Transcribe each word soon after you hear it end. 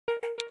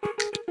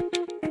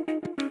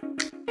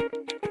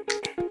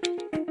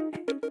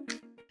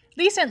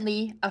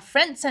Recently, a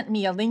friend sent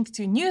me a link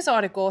to a news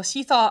article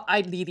she thought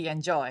I'd really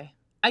enjoy.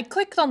 I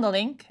clicked on the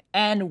link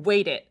and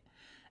waited.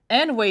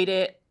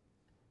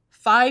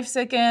 5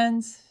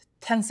 seconds,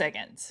 10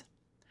 seconds.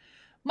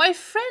 My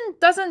friend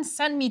doesn't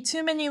send me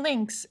too many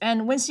links,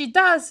 and when she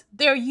does,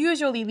 they're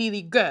usually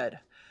really good.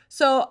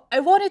 So I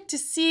wanted to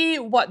see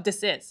what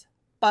this is,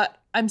 but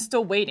I'm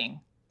still waiting.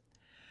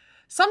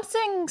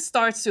 Something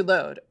starts to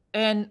load,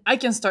 and I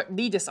can start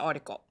read this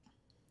article.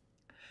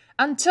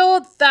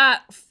 Until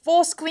that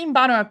full screen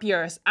banner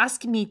appears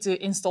asking me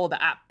to install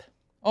the app.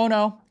 Oh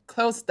no,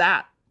 close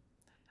that.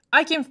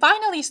 I can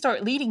finally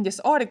start reading this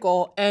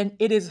article, and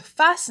it is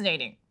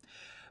fascinating.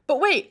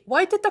 But wait,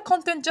 why did the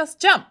content just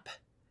jump?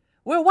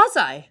 Where was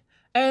I?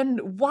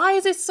 And why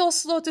is it so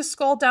slow to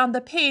scroll down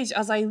the page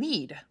as I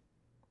read?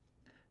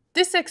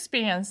 This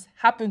experience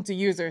happens to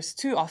users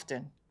too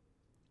often.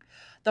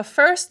 The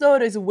first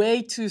load is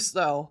way too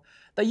slow.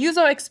 The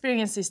user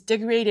experience is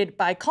degraded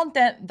by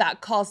content that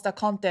caused the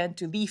content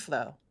to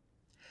reflow.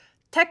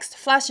 Text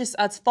flashes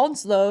as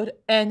fonts load,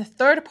 and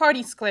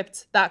third-party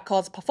scripts that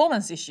cause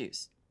performance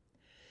issues.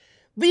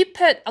 We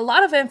put a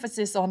lot of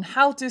emphasis on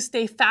how to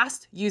stay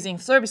fast using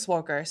service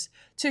workers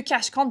to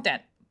cache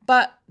content,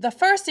 but the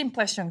first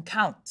impression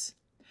counts.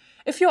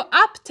 If your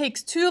app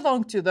takes too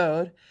long to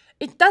load,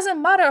 it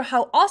doesn't matter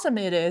how awesome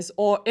it is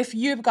or if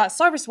you've got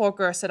service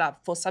workers set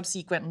up for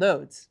subsequent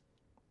loads.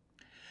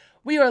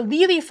 We are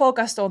really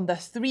focused on the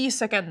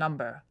 3-second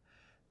number.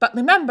 But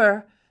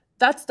remember,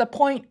 that's the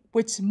point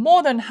which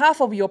more than half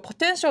of your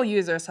potential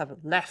users have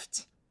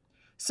left.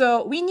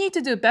 So we need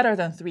to do better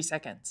than 3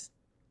 seconds.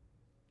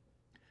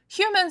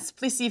 Humans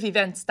perceive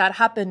events that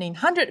happen in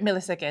 100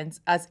 milliseconds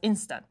as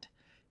instant.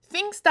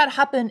 Things that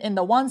happen in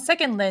the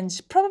 1-second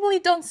range probably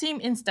don't seem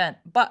instant,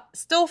 but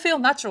still feel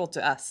natural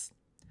to us.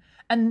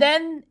 And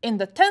then in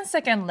the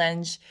 10-second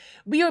range,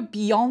 we are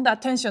beyond the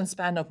attention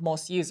span of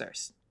most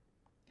users.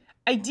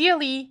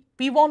 Ideally,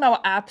 we want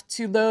our app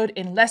to load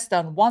in less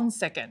than 1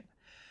 second.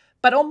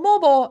 But on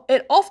mobile,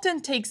 it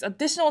often takes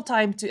additional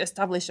time to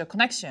establish a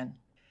connection.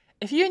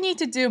 If you need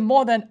to do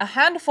more than a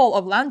handful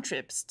of land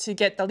trips to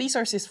get the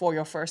resources for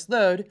your first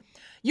load,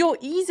 you'll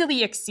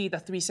easily exceed the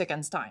 3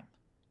 seconds time.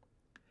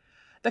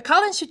 The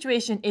current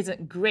situation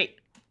isn't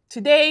great.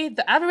 Today,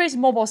 the average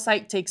mobile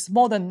site takes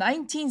more than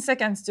 19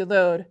 seconds to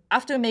load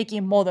after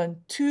making more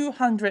than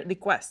 200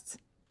 requests.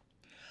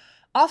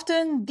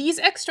 Often, these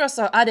extras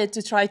are added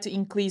to try to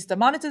increase the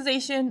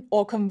monetization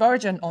or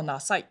conversion on our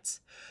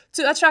sites,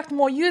 to attract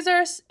more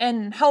users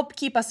and help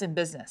keep us in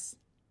business.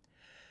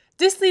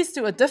 This leads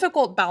to a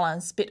difficult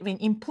balance between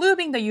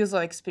improving the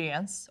user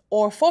experience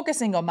or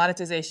focusing on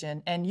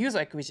monetization and user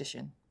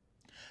acquisition.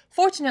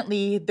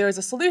 Fortunately, there is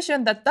a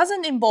solution that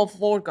doesn't involve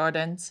walled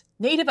gardens,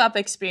 native app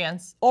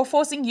experience, or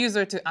forcing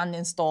users to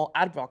uninstall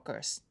ad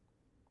blockers.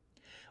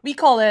 We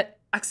call it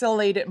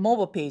Accelerated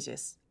Mobile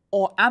Pages,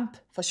 or AMP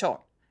for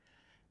short.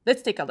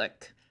 Let's take a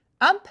look.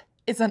 AMP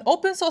is an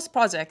open source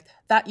project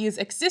that uses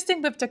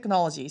existing web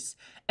technologies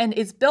and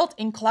is built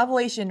in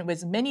collaboration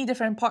with many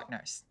different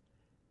partners.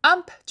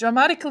 AMP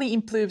dramatically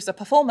improves the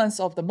performance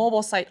of the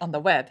mobile site on the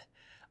web,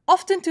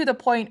 often to the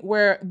point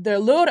where the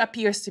load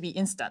appears to be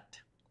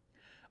instant.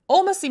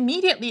 Almost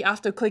immediately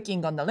after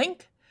clicking on the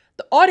link,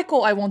 the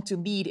article I want to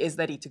read is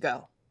ready to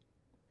go.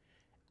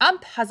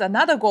 AMP has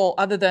another goal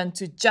other than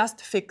to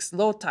just fix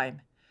load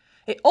time.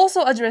 It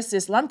also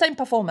addresses runtime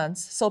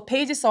performance, so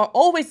pages are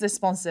always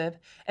responsive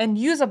and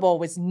usable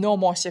with no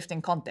more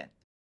shifting content.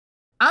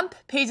 AMP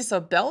pages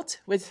are built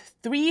with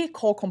 3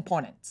 core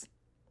components.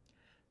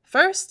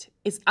 First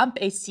is AMP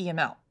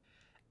HTML.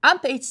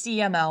 AMP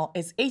HTML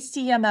is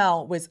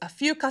HTML with a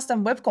few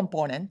custom web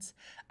components,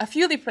 a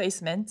few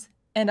replacements,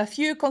 and a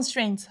few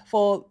constraints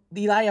for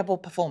reliable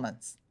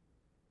performance.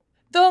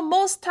 Though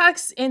most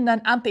tags in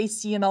an AMP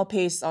HTML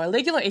page are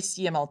regular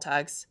HTML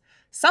tags,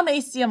 some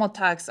HTML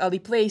tags are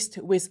replaced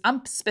with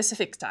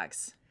AMP-specific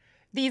tags.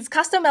 These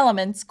custom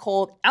elements,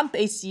 called AMP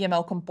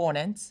HTML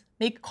components,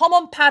 make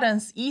common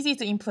patterns easy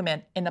to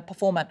implement in a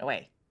performant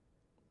way.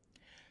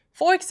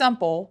 For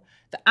example,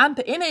 the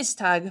AMP image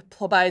tag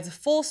provides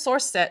full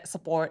source set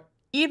support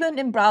even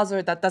in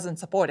browser that doesn't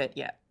support it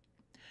yet.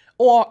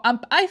 Or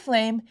AMP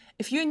iframe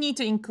if you need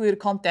to include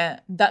content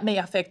that may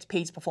affect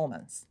page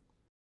performance.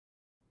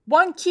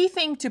 One key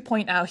thing to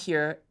point out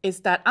here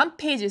is that AMP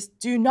pages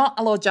do not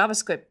allow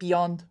JavaScript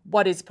beyond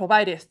what is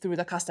provided through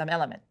the custom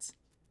elements.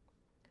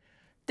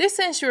 This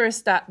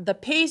ensures that the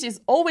page is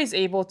always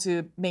able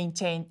to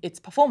maintain its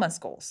performance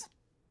goals.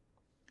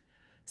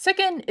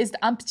 Second is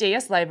the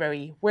AMP.js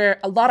library, where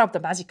a lot of the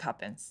magic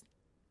happens.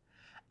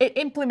 It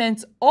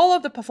implements all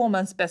of the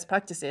performance best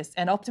practices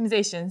and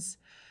optimizations,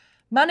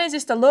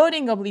 manages the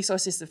loading of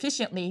resources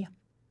efficiently,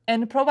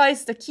 and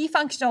provides the key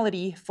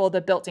functionality for the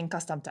built-in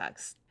custom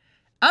tags.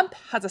 AMP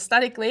has a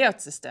static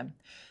layout system,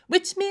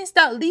 which means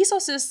that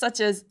resources such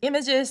as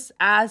images,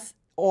 ads,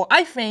 or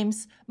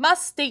iframes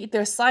must state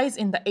their size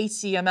in the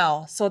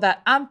HTML so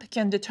that AMP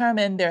can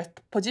determine their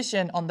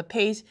position on the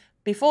page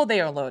before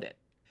they are loaded.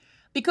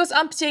 Because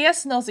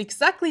AMP.js knows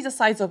exactly the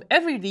size of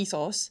every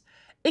resource,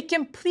 It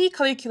can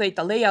pre-calculate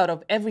the layout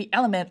of every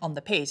element on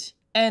the page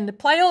and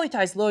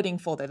prioritize loading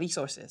for the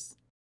resources.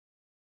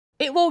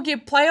 It will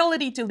give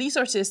priority to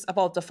resources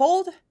above the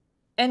fold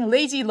and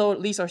lazy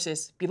load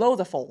resources below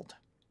the fold.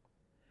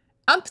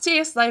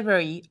 AMP.js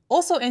library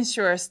also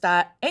ensures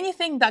that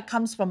anything that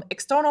comes from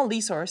external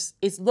resource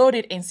is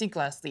loaded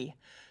asynchronously,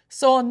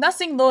 so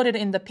nothing loaded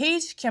in the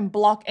page can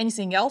block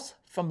anything else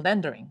from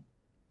rendering.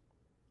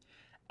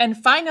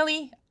 And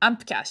finally,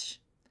 AMP cache.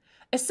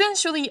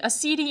 Essentially a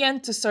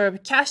CDN to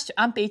serve cached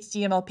AMP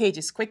HTML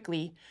pages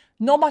quickly,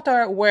 no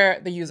matter where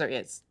the user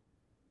is.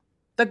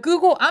 The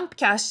Google AMP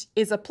cache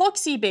is a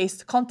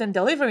proxy-based content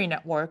delivery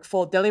network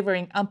for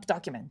delivering AMP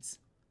documents.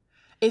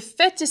 It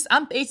fetches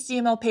AMP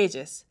HTML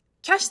pages,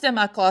 cache them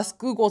across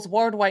Google's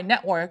worldwide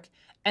network,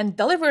 and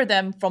deliver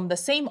them from the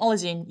same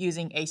origin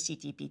using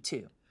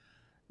HTTP2.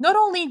 Not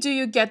only do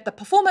you get the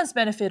performance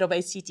benefit of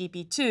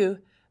HTTP2,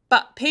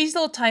 but page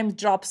load time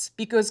drops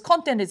because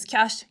content is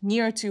cached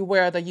near to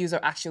where the user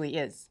actually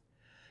is.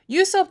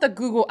 Use of the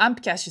Google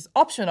AMP cache is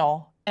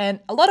optional, and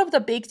a lot of the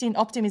baked-in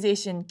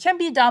optimization can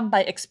be done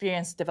by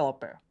experienced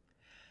developer.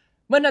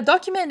 When a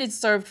document is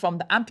served from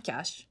the AMP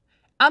cache,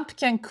 AMP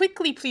can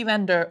quickly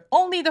pre-render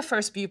only the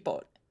first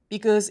viewport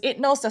because it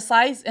knows the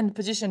size and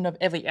position of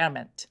every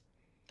element,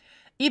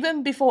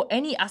 even before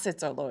any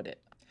assets are loaded.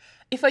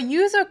 If a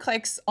user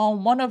clicks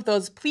on one of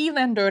those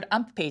pre-rendered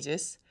AMP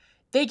pages,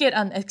 they get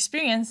an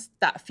experience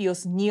that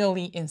feels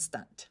nearly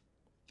instant.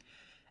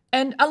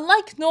 And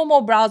unlike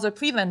normal browser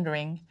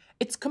pre-rendering,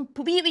 it's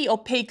completely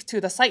opaque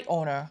to the site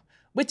owner,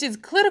 which is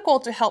critical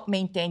to help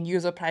maintain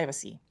user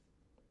privacy.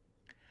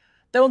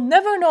 They'll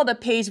never know the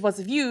page was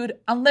viewed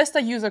unless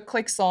the user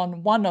clicks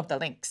on one of the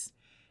links.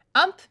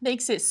 AMP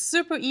makes it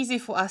super easy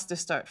for us to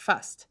start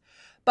fast,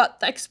 but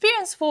the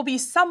experience will be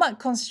somewhat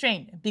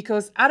constrained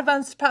because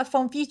advanced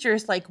platform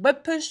features like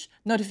web push,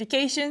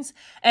 notifications,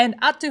 and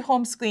add to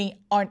home screen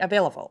aren't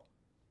available.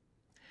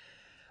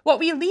 What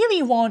we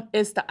really want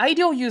is the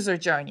ideal user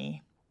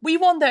journey. We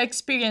want their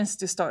experience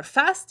to start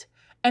fast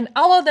and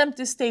allow them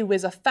to stay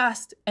with a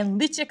fast and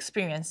rich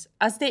experience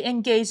as they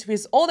engage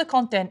with all the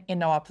content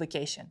in our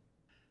application.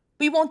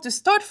 We want to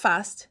start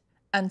fast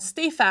and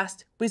stay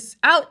fast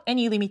without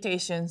any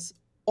limitations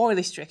or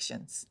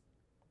restrictions.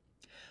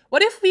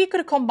 What if we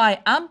could combine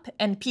AMP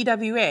and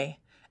PWA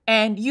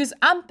and use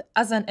AMP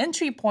as an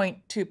entry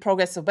point to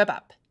progressive web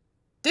app?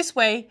 This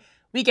way,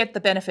 we get the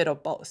benefit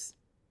of both.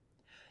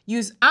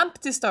 Use AMP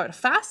to start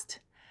fast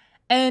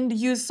and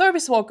use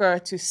Service Worker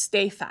to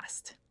stay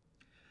fast.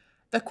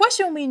 The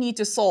question we need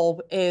to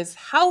solve is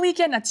how we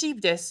can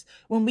achieve this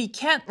when we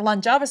can't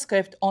run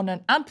JavaScript on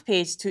an AMP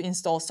page to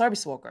install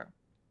Service Worker.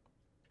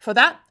 For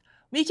that,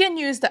 we can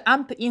use the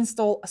AMP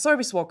install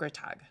Service Worker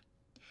tag,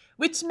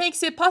 which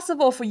makes it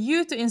possible for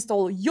you to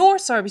install your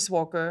Service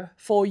Worker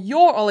for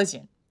your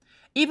origin,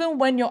 even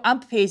when your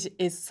AMP page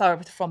is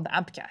served from the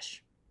AMP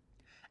cache.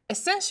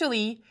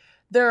 Essentially,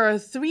 there are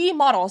three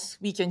models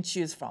we can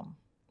choose from: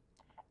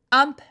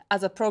 AMP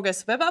as a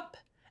progressive web app,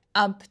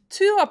 AMP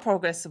to a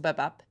progressive web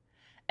app,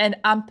 and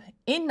AMP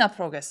in a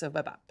progressive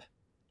web app.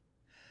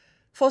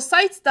 For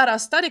sites that are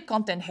static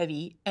content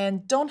heavy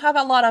and don't have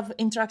a lot of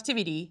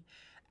interactivity,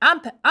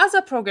 AMP as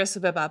a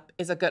progressive web app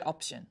is a good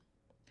option.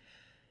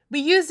 We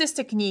use this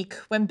technique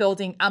when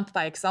building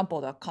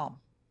ampbyexample.com.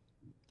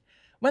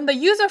 When the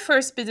user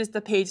first visits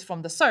the page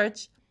from the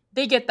search,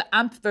 they get the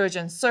AMP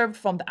version served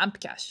from the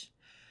AMP cache,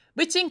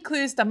 which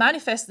includes the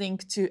manifest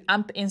link to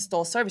AMP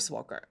install Service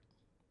Worker.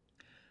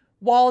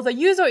 While the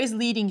user is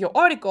reading your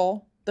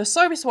article, the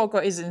Service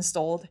Worker is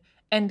installed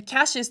and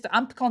caches the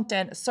AMP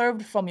content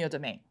served from your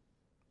domain.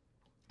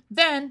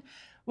 Then,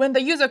 when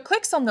the user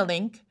clicks on the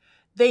link,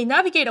 they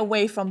navigate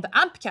away from the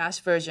AMP cache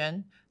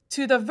version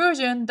to the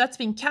version that's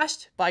been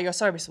cached by your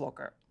Service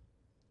Worker.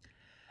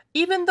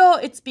 Even though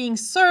it's being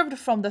served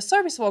from the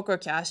Service Worker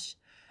cache,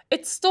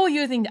 it's still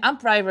using the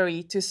AMP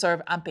library to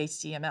serve AMP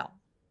HTML.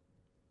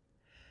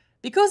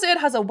 Because it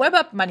has a web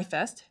app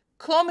manifest,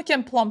 Chrome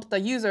can prompt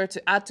the user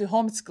to add to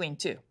home screen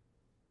too.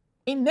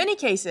 In many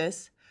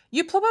cases,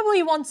 you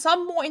probably want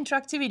some more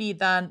interactivity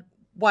than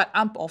what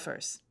AMP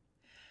offers.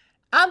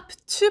 AMP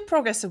to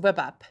progressive web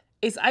app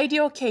is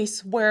ideal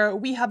case where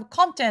we have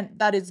content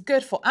that is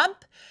good for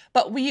AMP,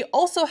 but we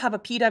also have a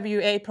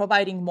PWA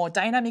providing more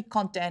dynamic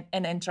content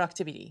and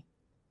interactivity.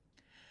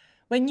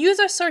 When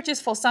user searches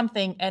for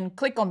something and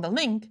click on the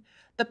link,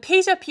 the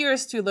page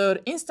appears to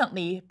load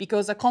instantly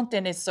because the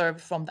content is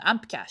served from the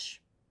AMP cache.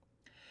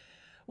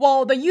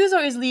 While the user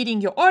is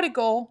reading your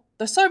article,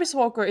 the Service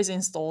Worker is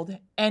installed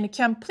and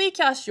can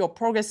pre-cache your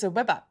progressive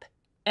web app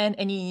and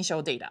any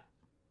initial data.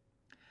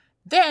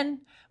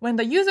 Then, when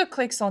the user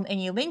clicks on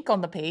any link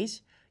on the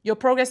page, your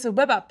progressive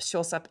web app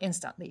shows up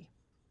instantly.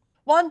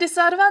 One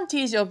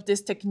disadvantage of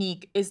this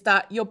technique is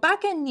that your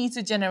backend needs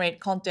to generate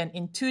content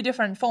in two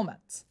different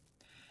formats: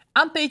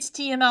 AMP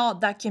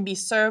HTML that can be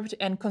served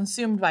and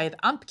consumed by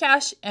the AMP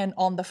cache and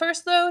on the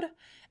first load,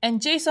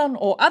 and JSON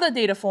or other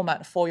data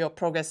format for your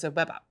progressive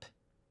web app.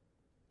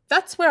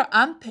 That's where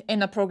AMP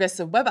in a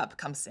progressive web app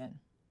comes in.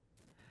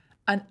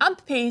 An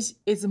AMP page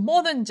is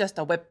more than just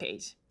a web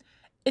page.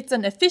 It's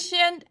an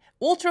efficient,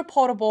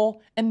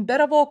 ultra-portable,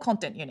 embeddable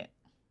content unit.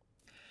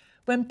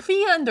 When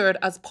pre-rendered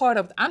as part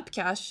of the AMP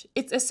cache,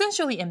 it's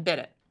essentially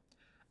embedded.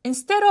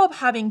 Instead of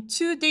having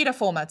two data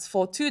formats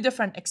for two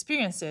different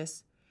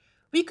experiences,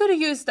 we could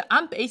use the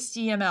AMP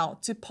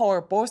HTML to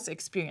power both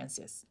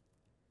experiences.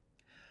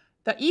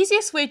 The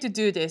easiest way to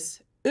do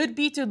this would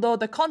be to load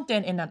the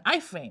content in an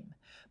iframe,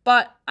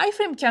 but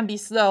iframe can be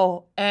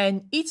slow,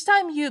 and each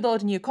time you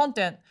load new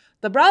content,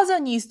 the browser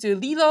needs to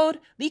reload,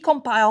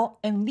 recompile,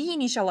 and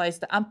reinitialize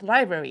the AMP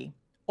library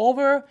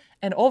over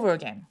and over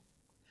again.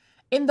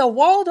 In the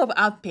world of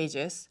AMP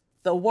pages,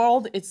 the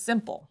world is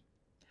simple.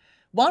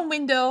 One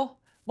window,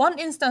 one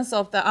instance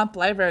of the AMP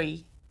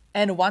library,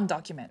 and one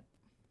document.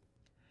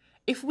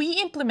 If we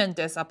implement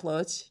this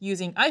approach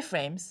using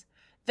iframes,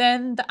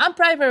 then the AMP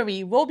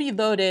library will be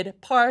loaded,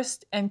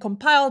 parsed, and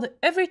compiled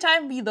every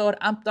time we load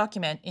AMP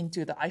document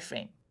into the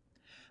iframe.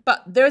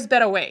 But there's a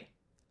better way.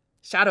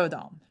 Shadow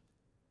DOM.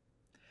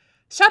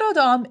 Shadow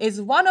DOM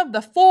is one of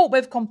the 4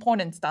 web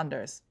component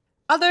standards.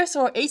 Others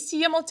are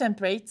HTML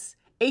templates,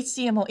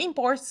 HTML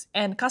imports,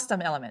 and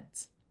custom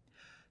elements.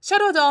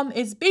 Shadow DOM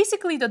is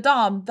basically the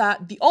DOM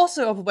that the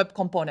author of web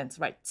components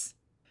writes.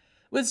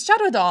 With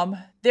Shadow DOM,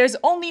 there's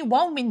only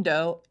one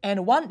window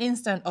and one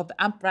instance of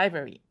the AMP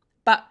library,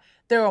 but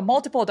there are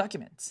multiple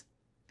documents.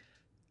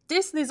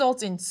 This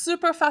results in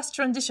super fast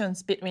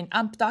transitions between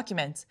AMP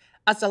documents,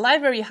 as the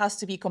library has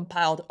to be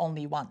compiled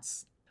only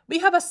once. We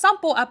have a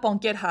sample app on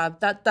GitHub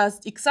that does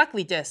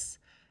exactly this.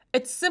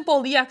 It's a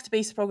simple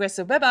React-based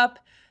progressive web app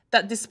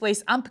that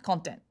displays AMP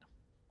content.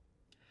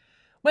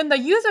 When the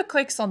user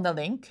clicks on the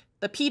link,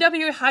 the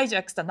PWA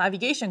hijacks the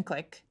navigation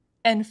click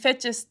and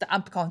fetches the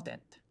AMP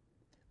content.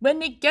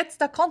 When it gets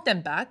the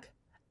content back,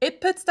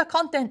 it puts the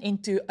content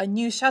into a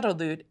new shadow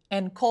loop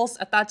and calls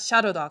attach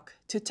shadow doc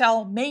to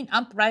tell main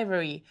AMP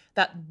library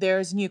that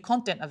there's new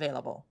content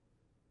available.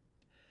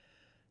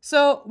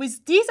 So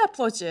with these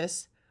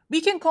approaches, we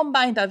can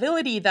combine the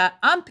ability that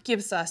AMP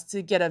gives us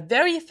to get a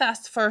very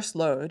fast first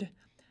load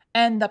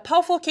and the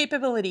powerful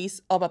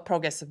capabilities of a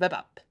progressive web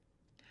app.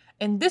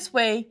 In this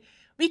way,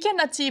 we can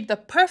achieve the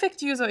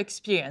perfect user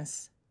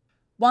experience,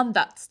 one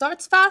that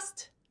starts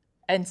fast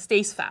and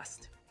stays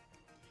fast.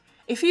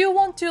 If you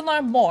want to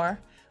learn more,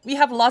 we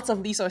have lots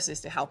of resources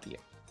to help you.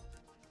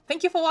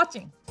 Thank you for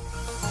watching.